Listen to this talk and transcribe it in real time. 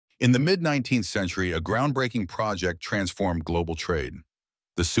In the mid-19th century, a groundbreaking project transformed global trade,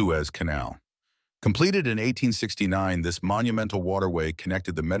 the Suez Canal. Completed in 1869, this monumental waterway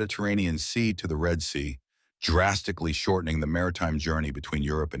connected the Mediterranean Sea to the Red Sea, drastically shortening the maritime journey between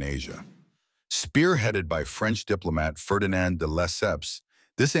Europe and Asia. Spearheaded by French diplomat Ferdinand de Lesseps,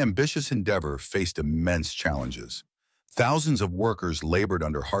 this ambitious endeavor faced immense challenges. Thousands of workers labored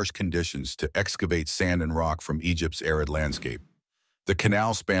under harsh conditions to excavate sand and rock from Egypt's arid landscape. The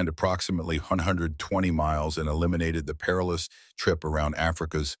canal spanned approximately 120 miles and eliminated the perilous trip around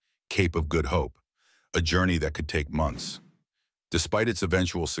Africa's Cape of Good Hope, a journey that could take months. Despite its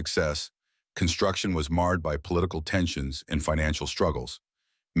eventual success, construction was marred by political tensions and financial struggles.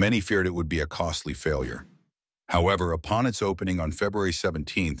 Many feared it would be a costly failure. However, upon its opening on February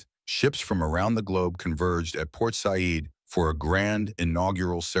 17th, ships from around the globe converged at Port Said for a grand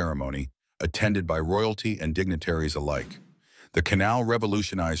inaugural ceremony attended by royalty and dignitaries alike. The canal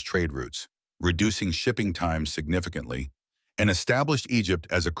revolutionized trade routes, reducing shipping times significantly, and established Egypt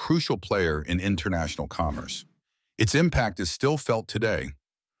as a crucial player in international commerce. Its impact is still felt today.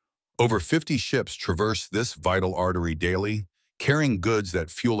 Over 50 ships traverse this vital artery daily, carrying goods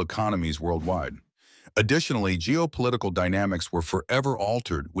that fuel economies worldwide. Additionally, geopolitical dynamics were forever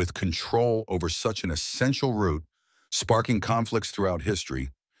altered with control over such an essential route, sparking conflicts throughout history,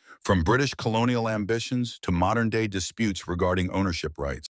 from British colonial ambitions to modern-day disputes regarding ownership rights.